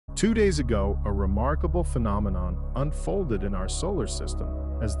2 days ago, a remarkable phenomenon unfolded in our solar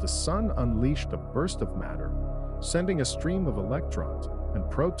system as the sun unleashed a burst of matter, sending a stream of electrons and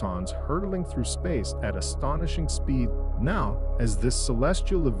protons hurtling through space at astonishing speed. Now, as this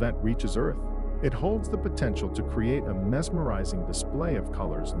celestial event reaches Earth, it holds the potential to create a mesmerizing display of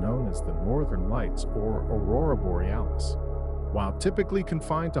colors known as the northern lights or aurora borealis. While typically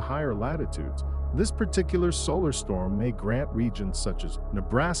confined to higher latitudes, this particular solar storm may grant regions such as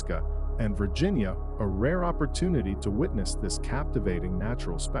Nebraska and Virginia a rare opportunity to witness this captivating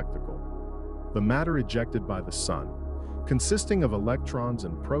natural spectacle. The matter ejected by the sun, consisting of electrons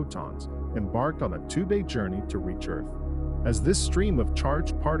and protons, embarked on a 2-day journey to reach Earth. As this stream of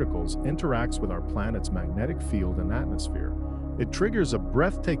charged particles interacts with our planet's magnetic field and atmosphere, it triggers a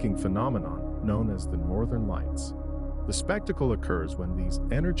breathtaking phenomenon known as the northern lights. The spectacle occurs when these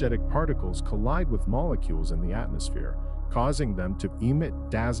energetic particles collide with molecules in the atmosphere, causing them to emit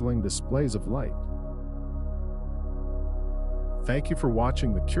dazzling displays of light. Thank you for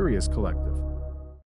watching The Curious Collective.